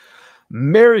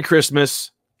Merry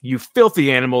Christmas, you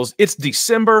filthy animals. It's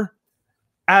December.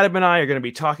 Adam and I are going to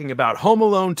be talking about Home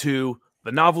Alone 2,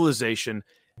 the novelization,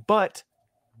 but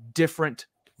different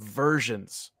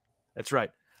versions. That's right.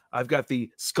 I've got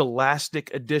the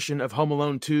Scholastic edition of Home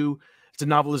Alone 2. It's a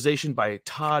novelization by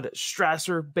Todd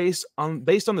Strasser based on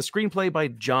the screenplay by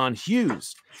John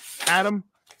Hughes. Adam,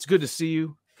 it's good to see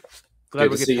you. Glad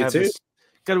we get to have this.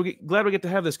 Glad we get to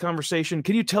have this conversation.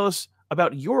 Can you tell us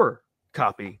about your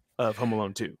copy of Home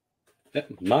Alone 2?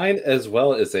 Mine as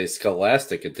well is a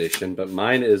Scholastic edition, but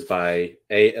mine is by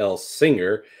A.L.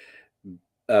 Singer,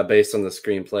 based on the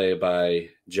screenplay by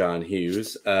John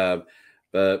Hughes.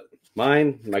 But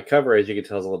my cover, as you can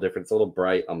tell, is a little different. It's a little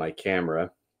bright on my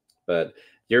camera, but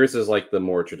yours is like the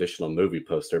more traditional movie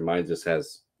poster. Mine just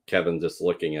has Kevin just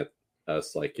looking at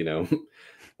us like,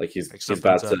 like he's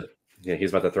about to, he's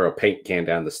about to throw a paint can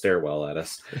down the stairwell at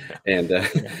us. And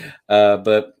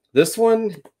but this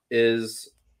one is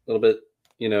a little bit,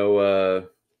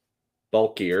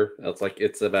 bulkier.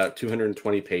 It's about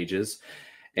 220 pages,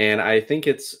 and I think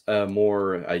it's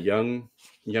more a young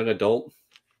adult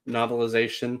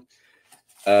novelization,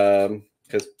 because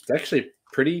it's actually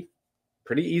pretty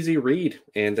easy read,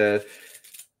 and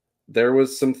there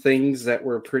was some things that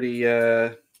were pretty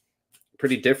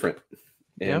different,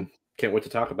 and can't wait to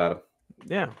talk about them.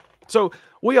 Yeah. So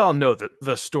we all know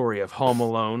the story of Home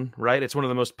Alone, right? It's one of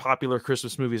the most popular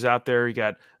Christmas movies out there. You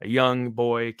got a young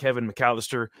boy, Kevin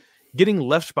McAllister, getting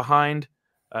left behind.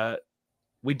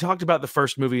 We talked about the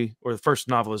first movie or the first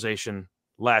novelization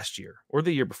last year or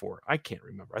the year before. I can't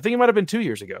remember. I think it might have been 2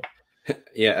 years ago.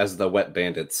 Yeah, as the Wet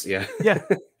Bandits. Yeah.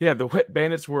 Yeah. The Wet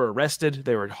Bandits were arrested.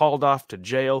 They were hauled off to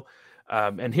jail.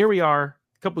 And here we are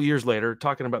a couple years later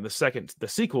talking about the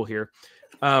sequel here.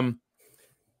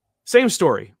 Same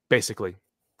story, basically.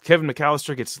 Kevin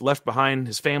McAllister gets left behind.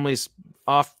 His family's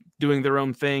off doing their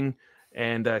own thing,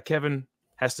 and Kevin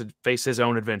has to face his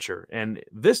own adventure. And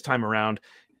this time around,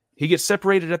 he gets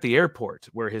separated at the airport,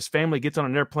 where his family gets on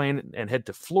an airplane and head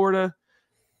to Florida.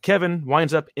 Kevin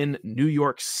winds up in New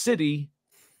York City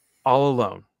all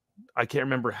alone. I can't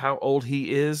remember how old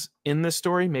he is in this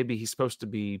story. Maybe he's supposed to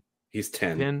be... He's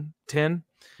 10. 10.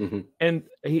 Mm-hmm. And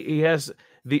he has...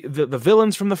 The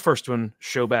villains from the first one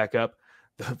show back up.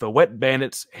 The Wet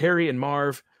Bandits, Harry and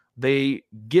Marv, they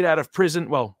get out of prison.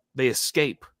 Well, they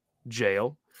escape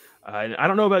jail. And I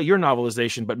don't know about your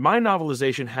novelization, but my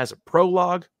novelization has a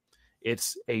prologue.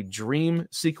 It's a dream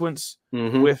sequence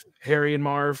with Harry and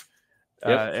Marv,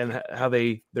 and how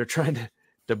they're trying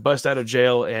to bust out of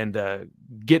jail and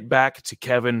get back to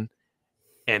Kevin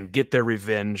and get their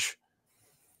revenge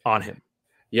on him.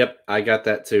 Yep, I got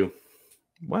that too.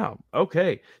 Wow.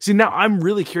 Okay. See, now I'm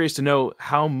really curious to know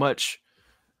how much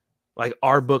like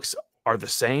our books are the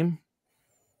same.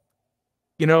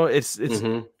 It's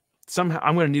somehow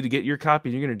I'm going to need to get your copy.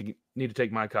 You're going to need to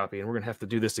take my copy, and we're going to have to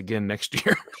do this again next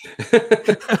year.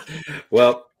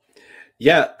 Well,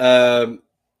 yeah.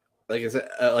 Like I said,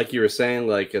 like you were saying,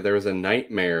 like there was a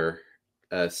nightmare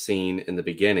scene in the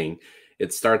beginning.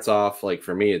 It starts off like,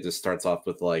 for me, it just starts off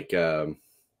with like,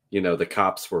 the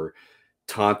cops were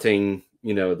taunting,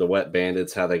 the Wet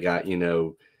Bandits, how they got,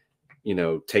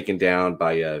 taken down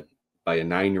by a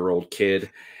 9-year-old kid.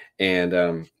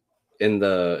 And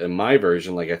in my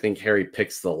version, like I think Harry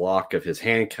picks the lock of his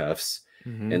handcuffs,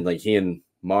 and like he and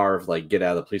Marv like get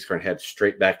out of the police car and head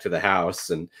straight back to the house.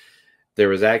 And there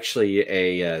was actually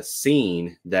a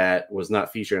scene that was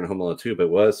not featured in Home Alone 2, but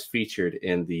was featured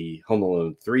in the Home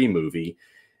Alone 3 movie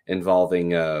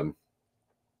involving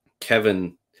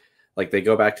Kevin. Like they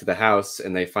go back to the house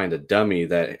and they find a dummy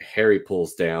that Harry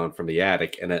pulls down from the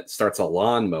attic, and it starts a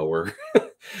lawnmower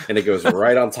and it goes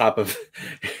right on top of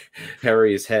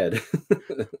Harry's head.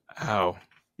 Oh,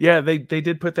 yeah. They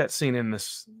did put that scene in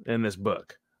this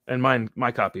book, and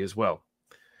my copy as well.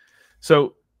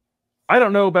 So I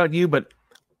don't know about you, but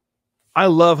I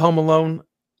love Home Alone.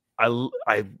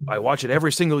 I watch it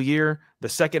every single year. The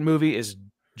second movie is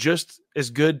just as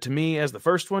good to me as the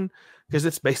first one, because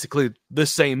it's basically the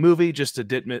same movie, just a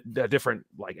different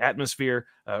like atmosphere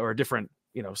or a different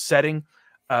setting.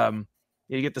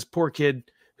 You get this poor kid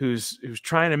who's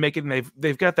trying to make it, and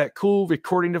they've got that cool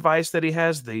recording device that he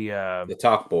has, the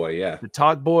Talk Boy, the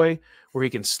Talk Boy, where he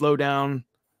can slow down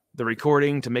the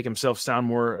recording to make himself sound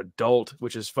more adult,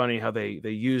 which is funny how they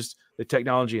used the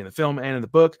technology in the film and in the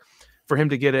book for him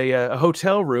to get a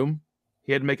hotel room.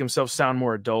 He had to make himself sound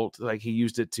more adult, like he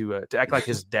used it to act like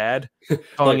his dad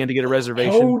calling in to get a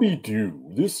reservation. Howdy do.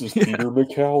 This is Peter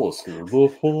McAllister, the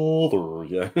father.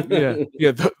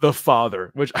 Yeah, the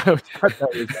father, which I thought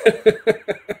that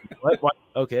was what?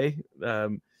 Okay,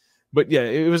 but yeah,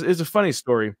 it was a funny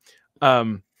story.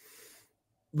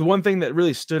 the one thing that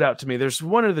really stood out to me, there's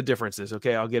one of the differences,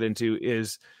 okay, I'll get into,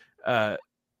 is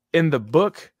in the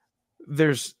book,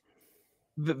 there's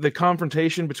the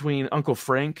confrontation between Uncle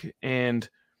Frank and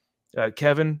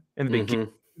Kevin in the beginning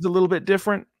is a little bit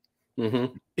different.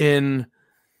 In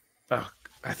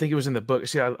I think it was in the book.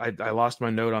 See, I lost my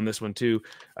note on this one too.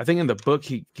 I think in the book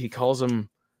he calls him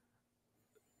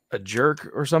a jerk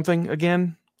or something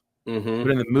again, but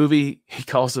in the movie he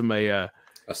calls him a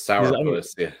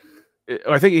sourpuss. Yeah,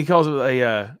 I think he calls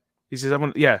him he says,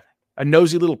 a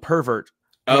nosy little pervert.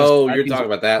 Oh, you're talking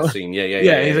about that scene.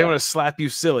 Yeah. He's like, I want to slap you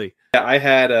silly. Yeah, I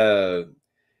had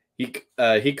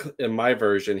he in my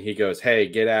version, he goes, "Hey,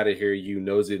 get out of here, you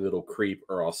nosy little creep,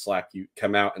 or I'll slap you.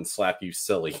 Come out and slap you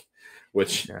silly."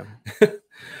 Which,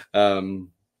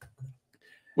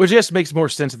 which just makes more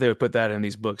sense that they would put that in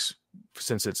these books,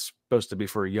 since it's supposed to be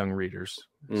for young readers.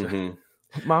 So,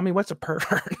 Mommy, what's a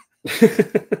pervert?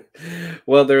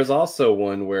 Well, there's also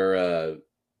one where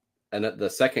and the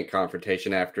second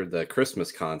confrontation after the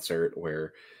Christmas concert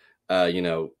where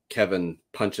Kevin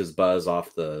punches Buzz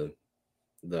off the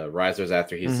risers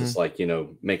after he's just like,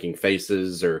 making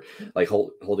faces or like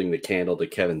holding the candle to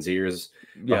Kevin's ears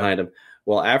behind him.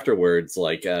 Well, afterwards,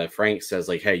 like Frank says,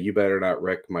 like, "Hey, you better not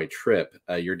wreck my trip.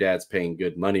 Your dad's paying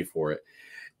good money for it."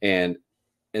 And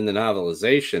in the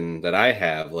novelization that I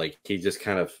have, like, he just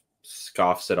kind of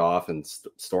scoffs it off and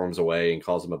storms away and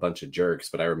calls him a bunch of jerks.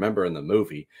 But I remember in the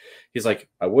movie, he's like,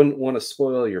 "I wouldn't want to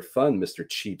spoil your fun, Mr.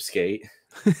 Cheapskate."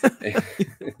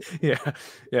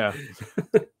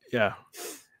 Yeah.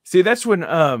 See, that's when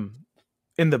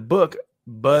in the book,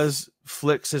 Buzz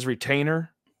flicks his retainer.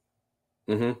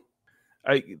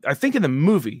 I think in the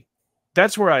movie,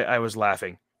 that's where I was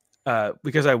laughing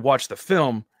because I watched the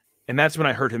film, and that's when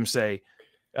I heard him say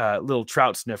little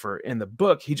trout sniffer. In the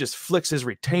book, he just flicks his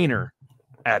retainer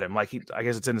at him. Like I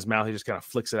guess it's in his mouth. He just kind of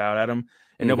flicks it out at him,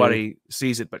 and nobody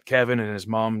sees it but Kevin, and his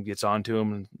mom gets onto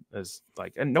him and is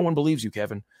like, "And no one believes you,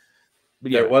 Kevin."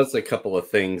 But there was a couple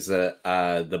of things that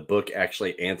the book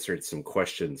actually answered some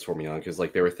questions for me on, because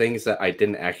like there were things that I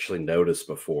didn't actually notice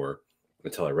before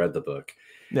until I read the book.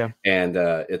 Yeah. And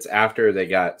it's after they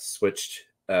got switched.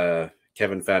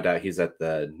 Kevin found out he's at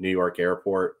the New York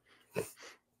airport.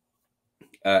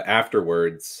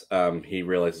 Afterwards, he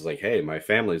realizes, like, "Hey, my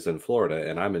family's in Florida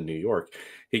and I'm in New York."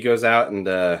 He goes out and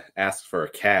asks for a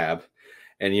cab.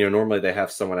 And, normally they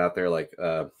have someone out there like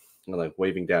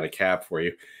waving down a cab for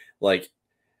you. Like,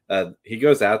 he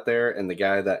goes out there and the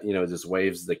guy that, just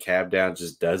waves the cab down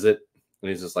just does it. And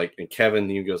he's just like, and Kevin,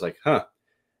 he goes like, "Huh.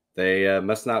 They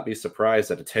must not be surprised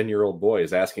that a 10-year-old boy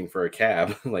is asking for a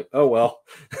cab." Like, oh, well.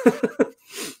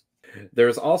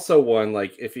 There's also one,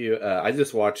 like, if you, I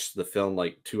just watched the film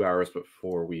like 2 hours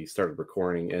before we started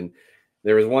recording. And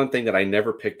there was one thing that I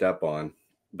never picked up on,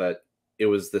 but it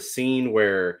was the scene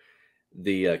where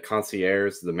the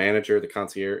concierge, the manager, the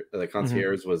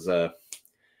concierge was,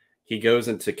 he goes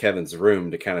into Kevin's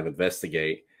room to kind of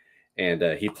investigate. And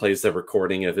he plays the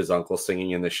recording of his uncle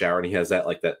singing in the shower, and he has that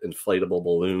inflatable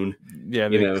balloon. Yeah,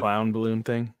 the clown balloon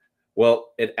thing.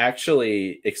 Well, it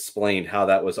actually explained how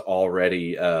that was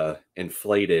already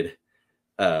inflated.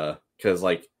 Because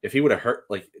like if he would have hurt,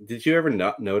 like, did you ever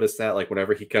not notice that? Like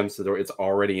whenever he comes to the door, it's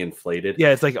already inflated. Yeah,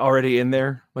 it's like already in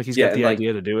there. Like he's got the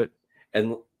idea to do it.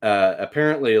 And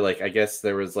apparently, like I guess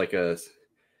there was like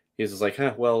he's just like,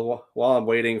 "Huh, well, while I'm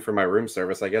waiting for my room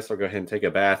service, I guess I'll go ahead and take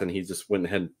a bath." And he just went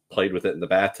ahead and played with it in the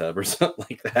bathtub or something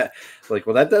like that. Like,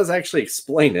 well, that does actually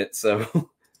explain it. So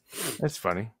that's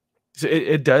funny. So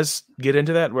it does get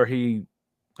into that where he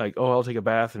like, "Oh, I'll take a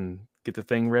bath and get the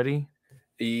thing ready."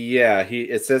 Yeah,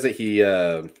 it says that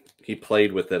he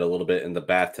played with it a little bit in the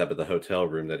bathtub of the hotel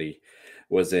room that he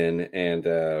was in. And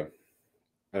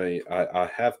I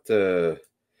have to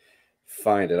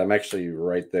find it. I'm actually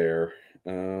right there.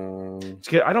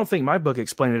 I don't think my book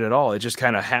explained it at all. It just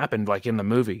kind of happened like in the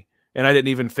movie, and I didn't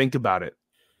even think about it.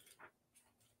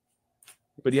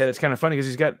 But yeah, it's kind of funny because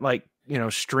he's got like,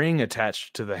 string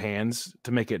attached to the hands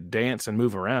to make it dance and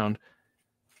move around.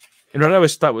 And what I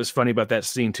always thought was funny about that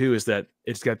scene too is that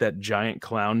it's got that giant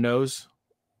clown nose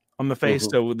on the face.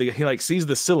 So he like sees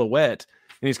the silhouette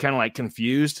and he's kind of like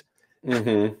confused,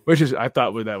 which is, I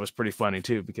thought that was pretty funny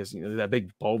too, because that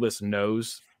big bulbous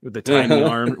nose with the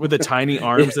tiny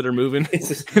arms that are moving.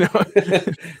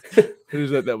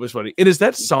 That was funny. And is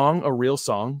that song a real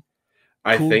song?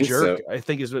 I think so. I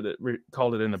think is what it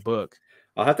called it in the book.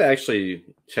 I'll have to actually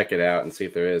check it out and see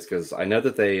if there is, because I know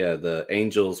that they the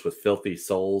Angels with Filthy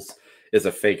Souls is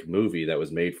a fake movie that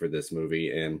was made for this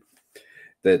movie, and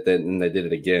that and they did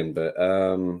it again. But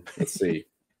let's see.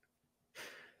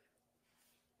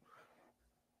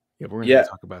 Yeah, we're going to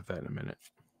talk about that in a minute.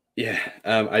 Yeah,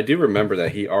 I do remember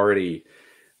that he already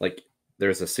like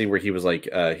there's a scene where he was like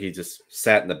he just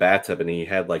sat in the bathtub and he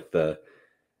had like the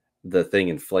thing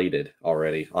inflated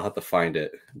already. I'll have to find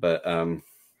it, but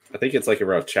I think it's like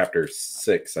around chapter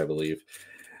 6, I believe.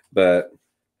 But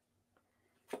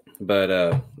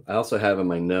I also have in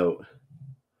my note.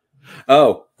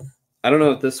 Oh, I don't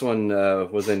know if this one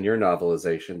was in your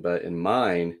novelization, but in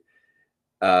mine,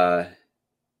 uh,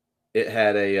 it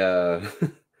had a.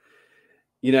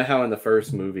 You know how in the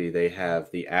first movie they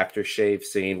have the aftershave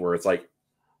scene where it's like,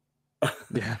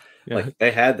 Yeah, yeah. like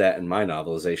they had that in my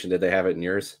novelization. Did they have it in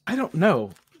yours? I don't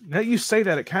know. Now you say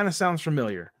that, it kind of sounds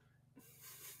familiar.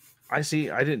 I see.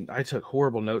 I didn't. I took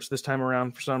horrible notes this time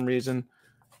around for some reason,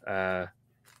 but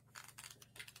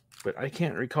I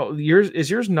can't recall.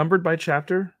 Yours numbered by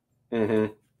chapter?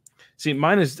 Mm-hmm. See,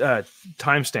 mine is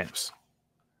timestamps,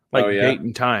 Oh like yeah. date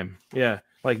and time. Yeah,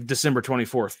 like December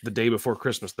 24th, the day before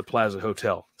Christmas, the Plaza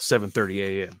Hotel,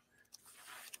 7:30 a.m.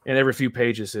 And every few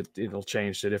pages, it'll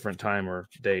change to a different time or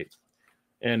date.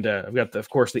 And I've got, of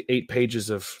course, the 8 pages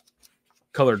of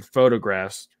colored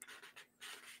photographs.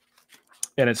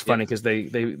 And it's funny because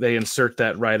they insert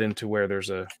that right into where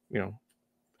there's a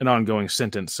an ongoing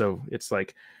sentence. So it's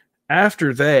like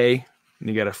after they, and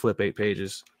you got to flip 8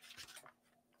 pages.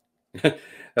 That's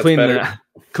better.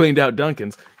 Cleaned out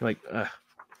Duncan's. You're like,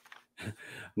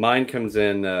 Mine comes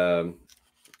in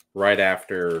right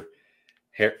after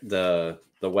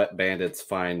the wet bandits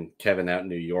find Kevin out in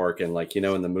New York, and like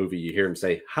in the movie you hear him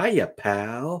say "Hiya,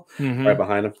 pal" right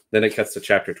behind him. Then it cuts to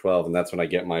chapter 12, and that's when I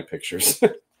get my pictures.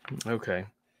 Okay.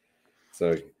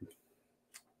 So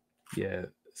yeah,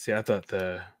 see, I thought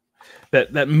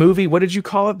that movie. What did you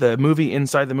call it? The movie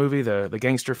inside the movie, the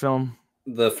gangster film.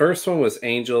 the first one was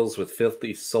Angels with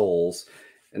Filthy Souls,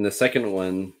 and the second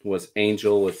one was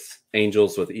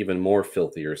Angels with even more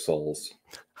filthier souls.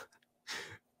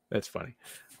 That's funny.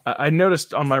 I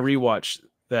noticed on my rewatch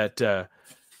that I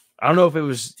don't know if it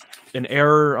was an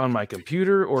error on my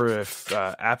computer or if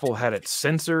Apple had it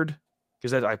censored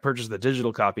because I purchased the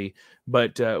digital copy.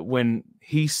 But when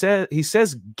he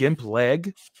says gimp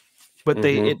leg, but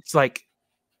it's like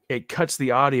it cuts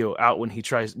the audio out when he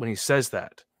says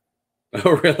that.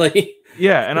 Oh, really?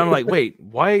 Yeah, and I'm like, wait,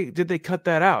 why did they cut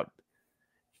that out?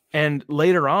 And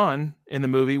later on in the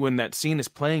movie, when that scene is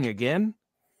playing again,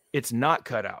 it's not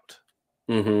cut out.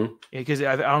 Mm-hmm. Because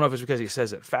I don't know if it's because he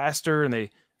says it faster and they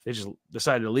just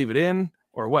decided to leave it in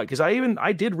or what. Because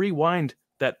I did rewind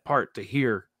that part to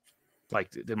hear,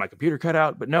 like, did my computer cut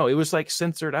out? But no, it was like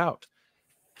censored out.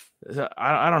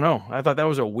 I don't know. I thought that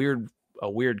was a weird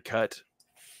cut.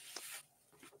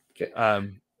 Okay.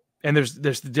 And there's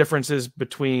the differences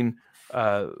between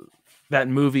that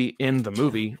movie in the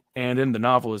movie and in the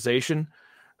novelization.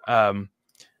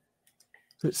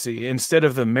 Let's see. Instead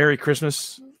of the Merry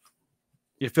Christmas,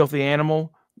 you filthy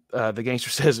animal, the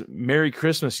gangster says, "Merry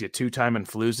Christmas, you two-timing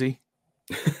floozy."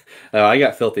 Oh, I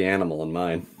got Filthy Animal in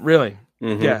mine. Really?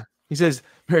 Mm-hmm. Yeah. He says,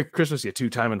 "Merry Christmas, you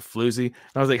two-timing floozy."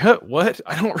 And I was like, huh, what?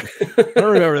 I don't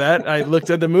remember that. I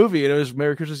looked at the movie and it was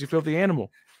 "Merry Christmas, you filthy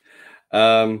animal."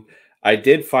 I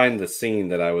did find the scene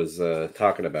that I was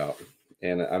talking about,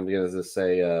 and I'm going to just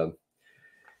say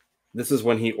this is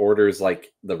when he orders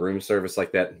like the room service,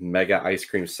 like that mega ice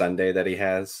cream sundae that he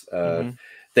has.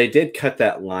 They did cut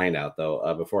that line out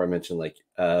though. Before I mentioned, like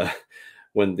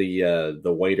when the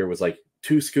waiter was like,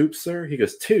 "2 scoops, sir," he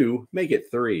goes, "2, make it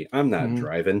 3. I'm not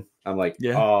driving." I'm like,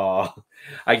 Yeah. oh,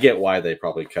 I get why they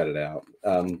probably cut it out.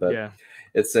 But yeah.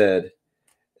 It said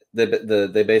they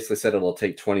basically said it'll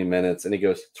take 20 minutes, and he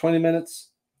goes, 20 minutes.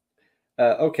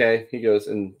 Okay, he goes,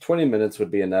 and 20 minutes would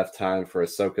be enough time for a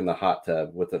soak in the hot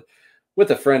tub with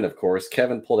a friend, of course.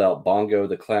 Kevin pulled out Bongo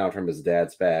the clown from his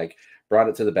dad's bag, brought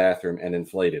it to the bathroom, and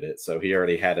inflated it. So he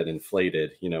already had it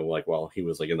inflated, like while he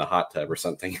was like in the hot tub or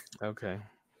something. Okay.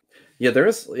 Yeah,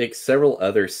 there's like several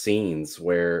other scenes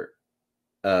where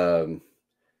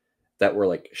that were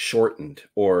like shortened,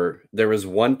 or there was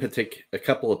a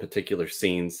couple of particular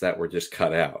scenes that were just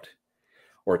cut out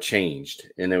or changed,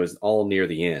 and it was all near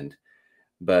the end.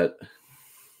 But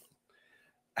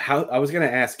how I was going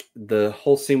to ask, the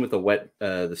whole scene with the wet,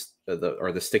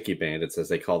 the sticky bandits, as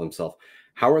they call themselves,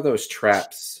 how are those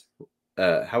traps?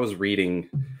 How was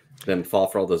reading them fall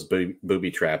for all those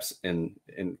booby traps and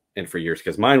for years?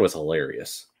 Because mine was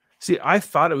hilarious. See, I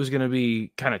thought it was going to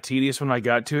be kind of tedious when I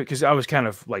got to it because I was kind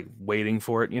of like waiting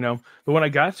for it, But when I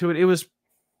got to it, it was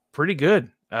pretty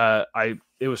good.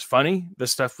 It was funny. The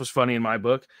stuff was funny in my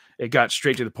book. It got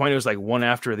straight to the point. It was like one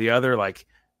after the other, like,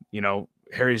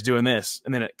 Harry's doing this,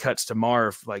 and then it cuts to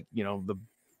Marv, like, the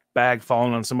bag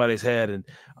falling on somebody's head, and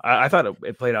I thought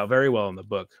it played out very well in the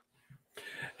book.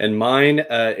 And mine,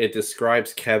 it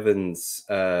describes Kevin's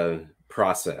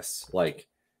process, like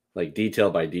detail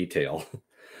by detail.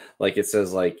 Like it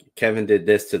says, like Kevin did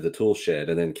this to the tool shed,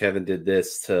 and then Kevin did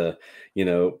this to,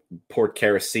 poured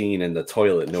kerosene in the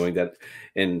toilet, knowing that,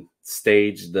 and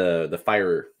staged the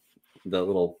fire, the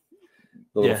little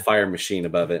fire machine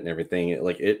above it and everything.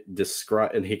 Like it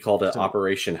described, and he called it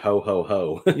Operation Ho Ho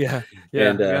Ho. Yeah,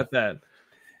 and I got that.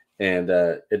 And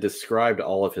it described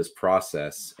all of his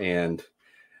process.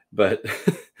 But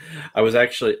I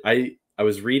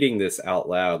was reading this out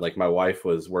loud. Like my wife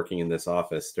was working in this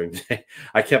office during the day.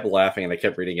 I kept laughing and I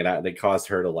kept reading it out, and it caused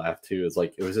her to laugh too.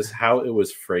 It was just how it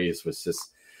was phrased it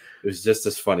was just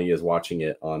as funny as watching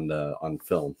it on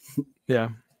film. Yeah,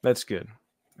 that's good.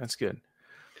 That's good.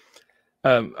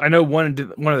 I know one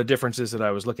of the differences that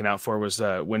I was looking out for was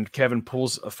when Kevin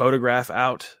pulls a photograph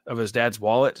out of his dad's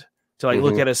wallet to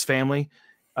look at his family.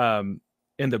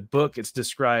 In the book, it's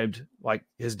described like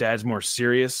his dad's more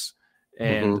serious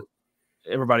and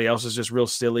everybody else is just real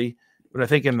silly. But I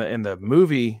think in the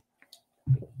movie,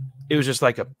 it was just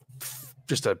like a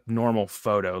normal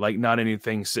photo, like not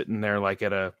anything sitting there like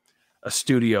at a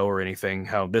studio or anything.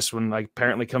 How this one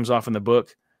apparently comes off in the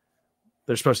book.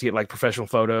 They're supposed to get like professional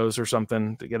photos or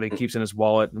something that he keeps in his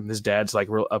wallet, and his dad's like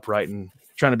real upright and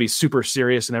trying to be super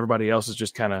serious, and everybody else is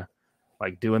just kind of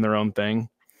like doing their own thing.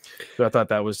 So I thought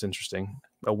that was interesting.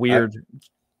 A weird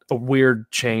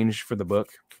change for the book.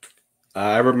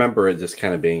 I remember it just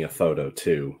kind of being a photo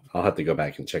too. I'll have to go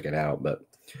back and check it out. But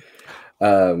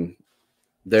go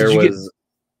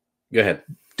ahead.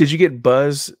 Did you get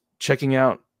Buzz checking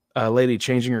out a lady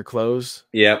changing her clothes?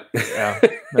 Yep. Yeah.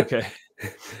 Okay.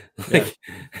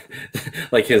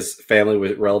 Like his family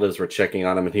with relatives were checking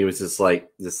on him, and he was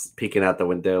just peeking out the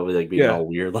window, like being all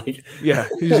weird. Yeah,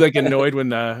 he's like annoyed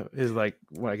when I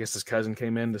guess his cousin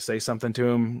came in to say something to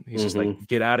him. He's just like,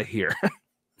 "Get out of here."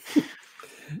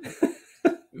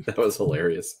 That was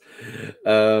hilarious.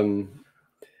 There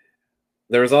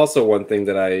was also one thing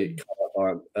that I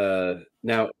caught on.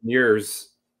 Now, yours,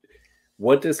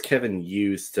 what does Kevin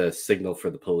use to signal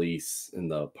for the police in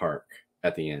the park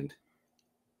at the end?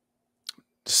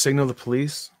 Signal the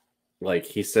police? Like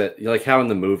he said, like how in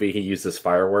the movie he uses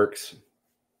fireworks.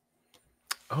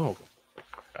 Oh,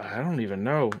 I don't even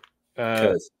know.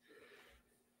 Because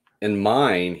in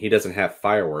mine, he doesn't have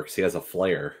fireworks. He has a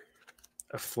flare.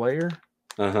 A flare?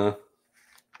 Uh-huh.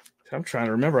 I'm trying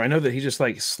to remember. I know that he just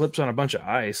like slips on a bunch of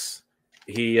ice.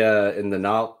 He in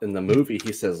the movie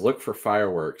he says, "Look for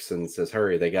fireworks," and says,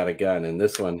 "Hurry, they got a gun." And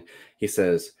this one he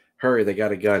says, "Hurry, they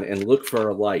got a gun, and look for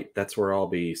a light. That's where I'll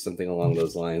be," something along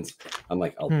those lines. I'm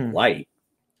like, a light?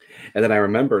 And then I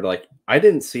remembered, like, I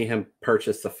didn't see him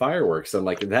purchase the fireworks. I'm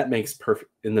like, that makes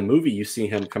perfect. In the movie, you see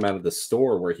him come out of the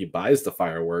store where he buys the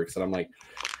fireworks. And I'm like,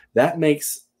 that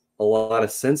makes a lot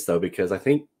of sense, though, because I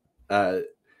think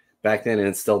back then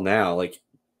and still now, you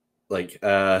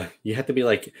have to be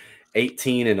like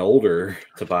 18 and older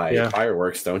to buy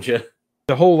fireworks, don't you?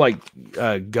 The whole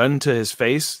gun to his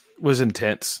face was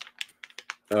intense.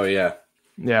 Oh yeah.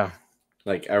 Yeah.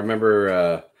 Like I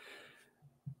remember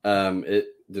it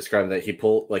described that he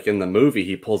pulled, like in the movie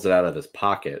he pulls it out of his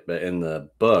pocket, but in the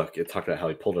book it talked about how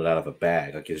he pulled it out of a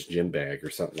bag, like his gym bag or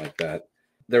something like that.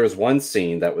 There was one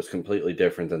scene that was completely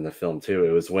different than the film too.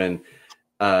 It was when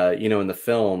in the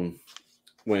film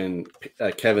when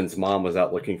Kevin's mom was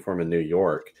out looking for him in New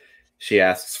York, she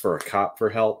asks for a cop for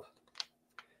help.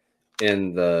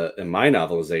 In my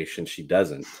novelization, she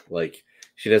doesn't. Like,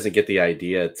 she doesn't get the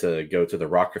idea to go to the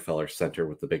Rockefeller Center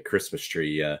with the big Christmas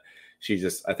tree. I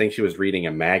think she was reading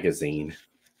a magazine.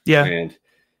 Yeah.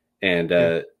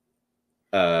 And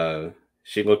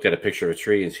she looked at a picture of a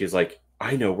tree and she's like,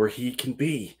 "I know where he can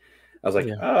be." I was like,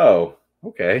 "Oh,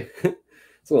 okay."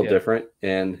 It's a little different.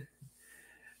 And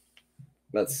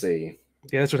let's see.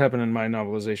 Yeah, that's what happened in my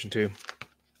novelization too.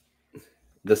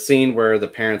 The scene where the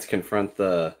parents confront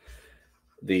the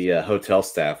hotel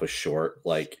staff was short.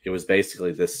 Like, it was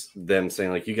basically them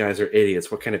saying, like, "You guys are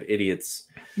idiots. What kind of idiots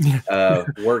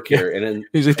work here?" And then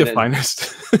he's like the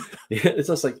finest. Yeah, it's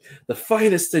just like the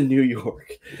finest in New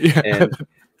York. Yeah.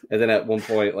 And then at one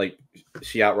point, like,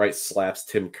 she outright slaps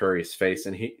Tim Curry's face,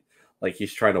 and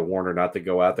he's trying to warn her not to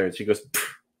go out there, and she goes,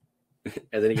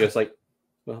 and then he goes like,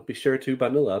 "Well, be sure to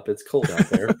bundle up. It's cold out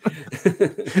there."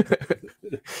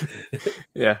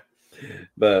 Yeah.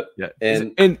 But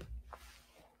and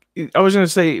I was going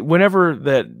to say, whenever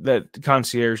that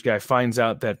concierge guy finds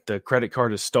out that the credit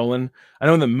card is stolen, I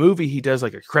know in the movie he does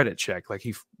like a credit check, like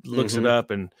he looks it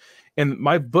up, and in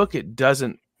my book it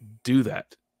doesn't do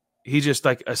that. He just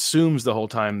like assumes the whole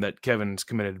time that Kevin's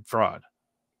committed fraud.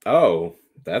 Oh,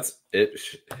 that's it.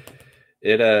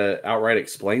 It outright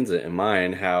explains it in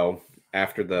mine how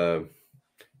after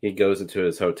he goes into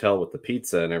his hotel with the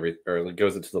pizza and or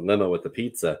goes into the limo with the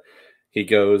pizza, he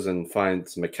goes and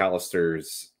finds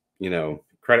McAllister's,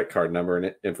 credit card number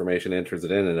and information, enters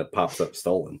it in, and it pops up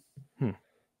stolen.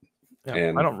 Yeah,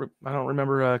 And I don't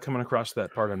remember coming across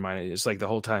that part in mine. It's like the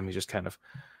whole time he just kind of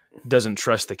doesn't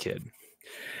trust the kid.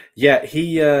 Yeah,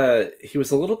 he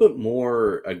was a little bit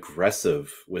more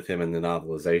aggressive with him in the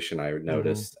novelization, I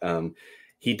noticed.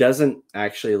 He doesn't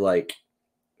actually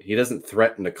he doesn't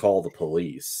threaten to call the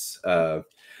police.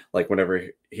 Like whenever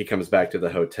he comes back to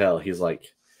the hotel, he's like,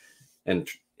 and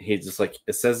he's just like,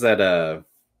 it says that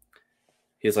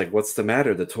he's like, "What's the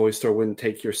matter? The toy store wouldn't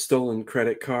take your stolen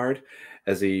credit card,"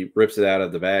 as he rips it out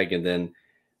of the bag, and then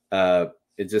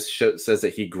it just says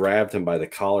that he grabbed him by the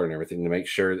collar and everything to make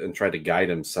sure and tried to guide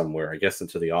him somewhere, I guess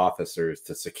into the office or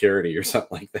to security or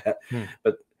something like that.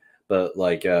 But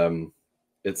like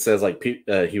it says like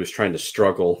he was trying to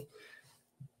struggle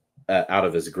out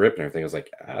of his grip and everything. I was like,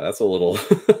 that's a little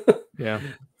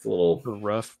it's a little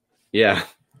rough. Yeah.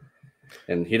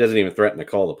 And he doesn't even threaten to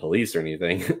call the police or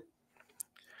anything.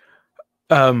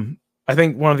 I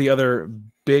think one of the other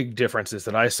big differences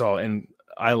that I saw, and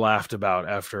I laughed about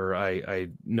after I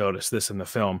noticed this in the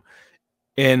film,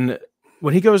 when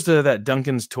he goes to that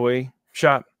Duncan's toy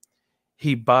shop,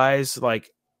 he buys like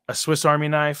a Swiss Army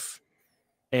knife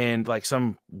and like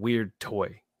some weird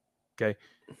toy. Okay.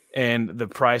 And the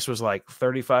price was like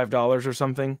 $35 or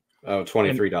something. Oh,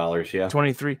 $23. Yeah.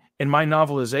 23. In my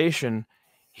novelization,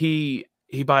 he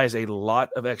buys a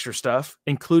lot of extra stuff,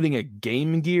 including a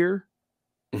Game Gear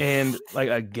and like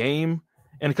a game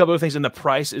and a couple of things, and the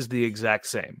price is the exact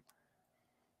same.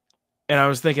 And I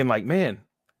was thinking, like, man,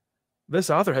 this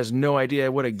author has no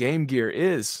idea what a Game Gear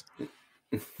is.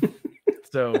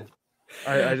 So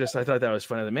I thought that was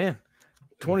funny. The man,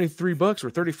 $23 or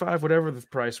 35, whatever the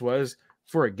price was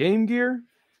for a Game Gear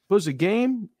was a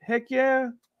game. Heck yeah.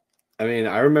 I mean,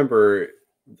 I remember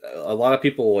a lot of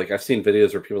people, like I've seen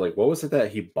videos where people are like, what was it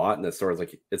that he bought in the store? It's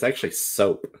like, it's actually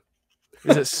soap.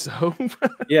 Is it soap?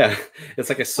 Yeah, it's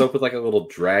like a soap with like a little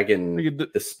dragon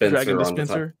dispenser on the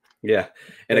top. Yeah,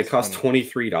 and it cost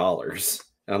 $23.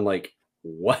 And I'm like,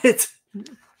 what?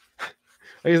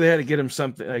 I guess they had to get him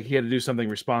something. Like he had to do something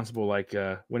responsible, like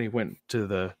when he went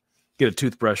to get a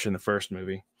toothbrush in the first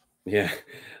movie. Yeah,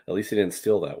 at least he didn't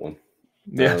steal that one.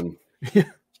 Yeah,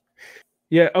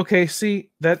 yeah. Okay,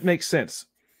 see, that makes sense.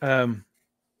 What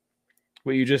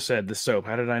you just said, the soap.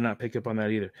 How did I not pick up on that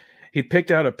either? He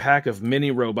picked out a pack of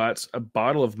mini robots, a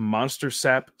bottle of Monster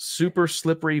Sap, super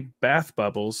slippery bath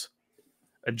bubbles,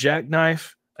 a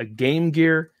jackknife, a Game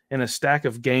Gear, and a stack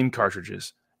of game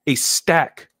cartridges. A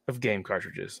stack of game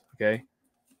cartridges. Okay.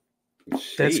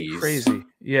 Jeez. That's crazy.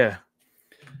 Yeah.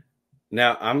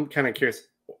 Now, I'm kind of curious.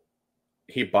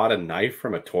 He bought a knife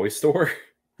from a toy store?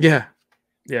 Yeah.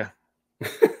 Yeah.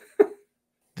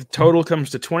 The total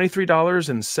comes to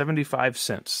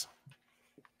 $23.75.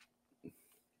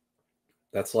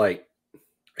 That's like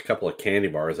a couple of candy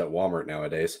bars at Walmart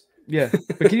nowadays. Yeah.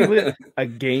 But can you believe a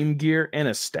Game Gear and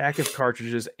a stack of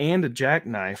cartridges and a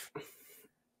jackknife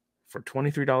for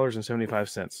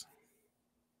 $23.75?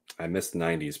 I missed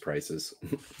 90s prices.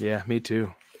 Yeah, me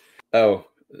too. Oh,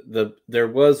 there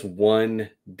was one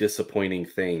disappointing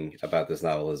thing about this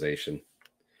novelization.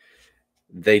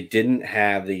 They didn't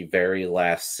have the very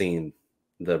last scene,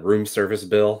 the room service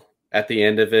bill at the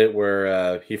end of it,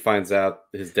 where his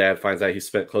dad finds out he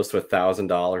spent close to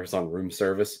 $1,000 on room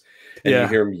service, and you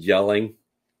hear him yelling.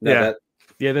 No,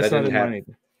 that's not in mine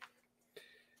either.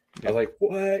 I was like,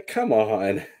 what? Come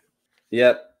on.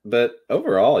 Yeah, but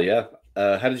overall, yeah.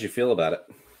 How did you feel about it?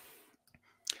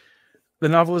 The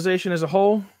novelization as a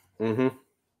whole? Mm-hmm.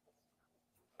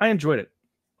 I enjoyed it.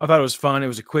 I thought it was fun. It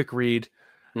was a quick read.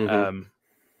 Mm-hmm.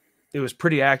 It was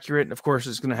pretty accurate. Of course,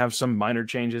 it's going to have some minor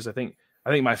changes. I think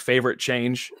my favorite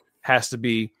change has to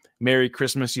be "Merry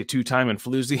Christmas, you two-time and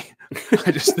floozy."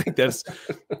 I just think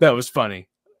that was funny,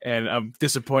 and I'm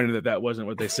disappointed that wasn't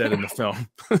what they said in the film.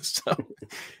 So,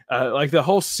 like the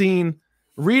whole scene,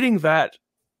 reading that,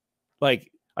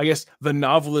 like I guess the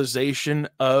novelization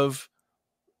of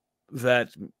that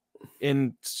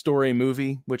in story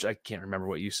movie, which I can't remember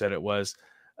what you said it was,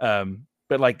 but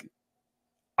like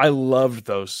I loved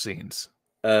those scenes.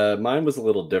 Mine was a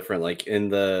little different. Like in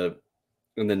the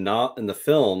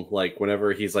film, like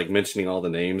whenever he's like mentioning all the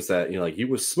names that like you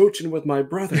was smooching with my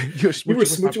brother, you were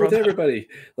smooching with everybody,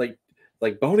 like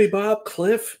Boney Bob,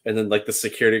 Cliff, and then like the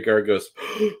security guard goes,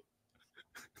 and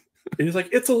he's like,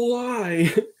 "It's a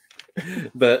lie."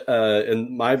 But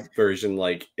in my version,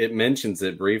 like it mentions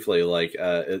it briefly, like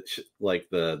like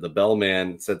the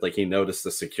bellman said, like he noticed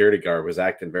the security guard was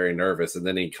acting very nervous, and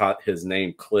then he caught his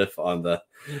name Cliff on the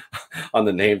on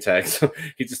the name tag, so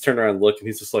he just turned around and looked, and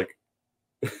he's just like,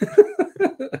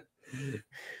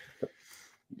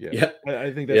 Yeah, yep,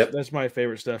 I think yep, that's my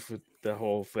favorite stuff with the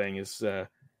whole thing. Is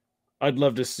I'd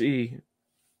love to see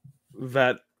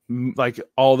that like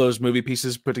all those movie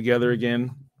pieces put together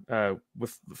again,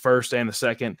 with the first and the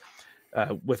second,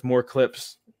 with more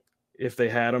clips if they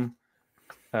had them.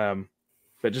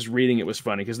 But just reading it was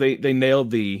funny because they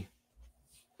nailed the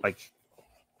like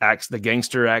the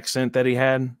gangster accent that he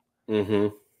had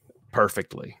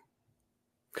perfectly.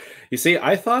 You see,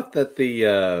 I thought that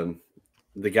the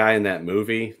guy in that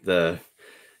movie, the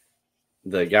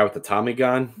guy with the Tommy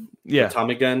gun, Yeah,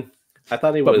 I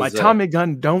thought he but my was. Tommy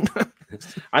gun don't.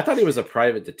 I thought he was a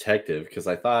private detective because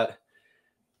I thought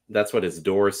that's what his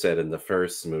door said in the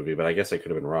first movie, but I guess I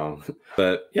could have been wrong.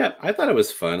 But yeah, I thought it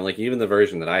was fun. Like even the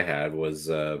version that I had was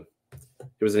it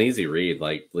was an easy read.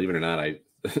 Like believe it or not,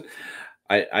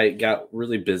 I got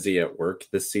really busy at work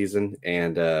this season,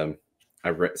 and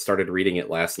started reading it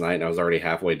last night, and I was already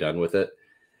halfway done with it.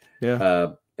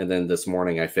 Yeah. And then this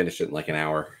morning I finished it in like an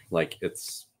hour. Like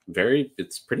it's pretty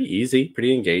easy,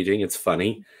 pretty engaging. It's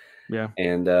funny. Yeah.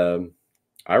 And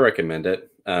I recommend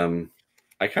it.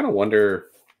 I kind of wonder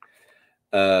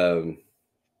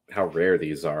how rare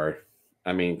these are.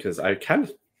 I mean, because I kind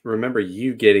of remember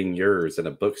you getting yours in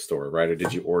a bookstore, right? Or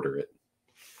did you order it?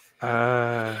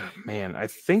 Man, I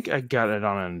think I got it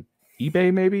on an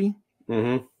eBay maybe.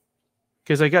 Mm-hmm.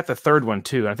 Because I got the third one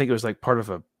too. I think it was like part of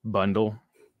a bundle,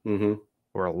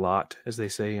 or a lot, as they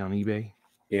say on eBay.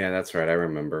 Yeah, that's right. I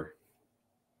remember.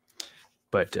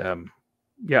 But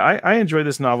yeah, I enjoyed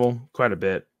this novel quite a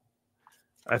bit.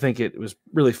 I think it was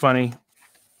really funny.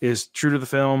 Is true to the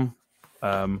film.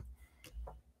 I don't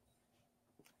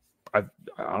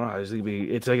know.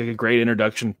 It's like a great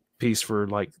introduction piece for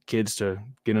like kids to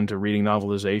get into reading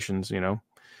novelizations.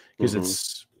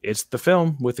 Because it's the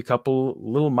film with a couple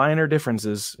little minor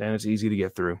differences, and it's easy to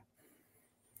get through.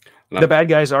 The bad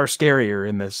guys are scarier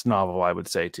in this novel, I would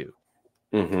say too.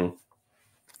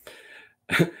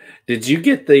 Did you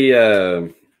get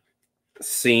the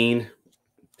scene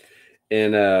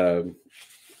in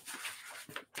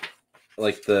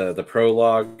like the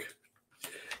prologue?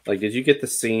 Like, did you get the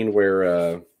scene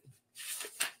where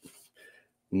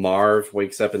Marv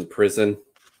wakes up in prison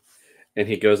and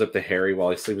he goes up to Harry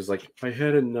while he sleeps? He's like, I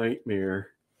had a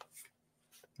nightmare.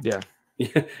 Yeah.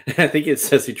 Yeah, I think it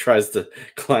says he tries to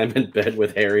climb in bed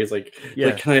with Harry. He's like,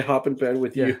 can I hop in bed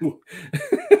with you?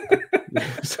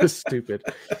 So stupid.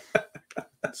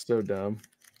 It's so dumb.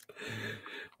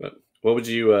 But what would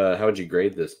you? How would you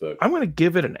grade this book? I'm going to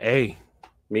give it an A.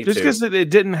 Me just too. because it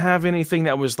didn't have anything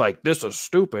that was like this is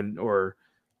stupid, or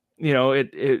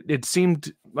it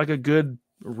seemed like a good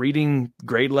reading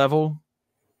grade level.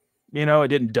 It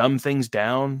didn't dumb things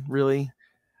down really.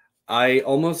 I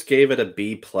almost gave it a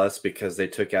B+ because they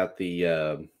took out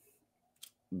the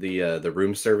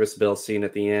room service bill scene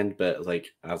at the end, but like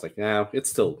I was like, no, it's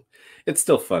still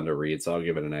fun to read, so I'll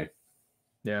give it an A.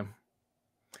 Yeah,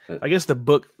 I guess the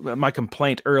book. My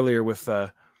complaint earlier with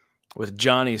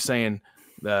Johnny saying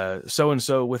so and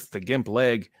so with the gimp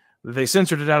leg, they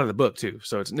censored it out of the book too,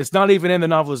 so it's not even in the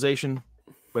novelization,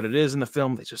 but it is in the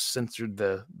film. They just censored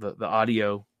the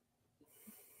audio.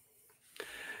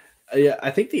 Yeah,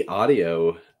 I think the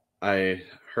audio I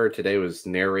heard today was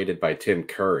narrated by Tim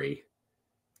Curry.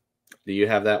 Do you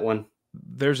have that one?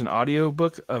 There's an audio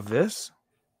book of this?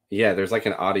 Yeah, there's like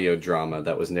an audio drama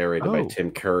that was narrated by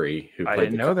Tim Curry, who played I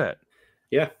didn't know that.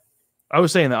 Yeah. I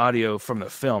was saying the audio from the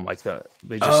film, like the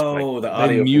audio.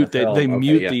 They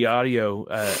mute the audio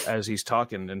as he's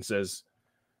talking and says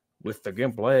with the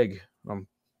gimp leg. I'm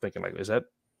thinking like, is that?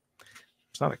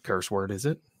 It's not a curse word, is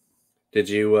it? Did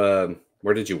you?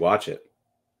 Where did you watch it?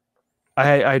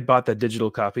 I bought the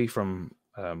digital copy from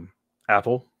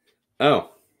Apple. Oh,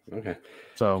 okay.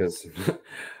 So because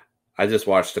I just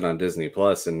watched it on Disney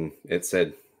Plus and it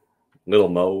said Little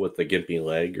Mo with the gimpy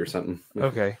leg or something.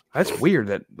 Okay, that's weird.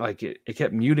 That like it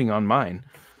kept muting on mine.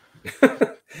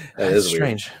 That is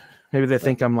strange. Weird. Maybe they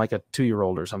think I'm like a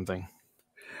 2-year-old or something.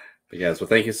 But guys, well,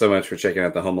 thank you so much for checking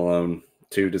out the Home Alone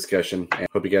 2 discussion. I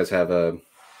hope you guys have a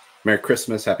Merry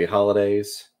Christmas, Happy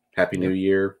Holidays, Happy New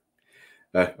Year.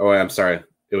 I'm sorry.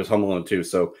 It was Home Alone 2.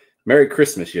 So Merry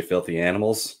Christmas, you filthy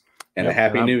animals, and a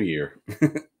Happy New Year.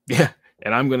 Yeah.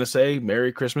 And I'm going to say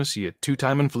Merry Christmas, you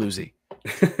two-timing floozy.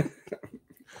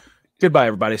 Goodbye,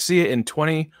 everybody. See you in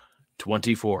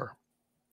 2024.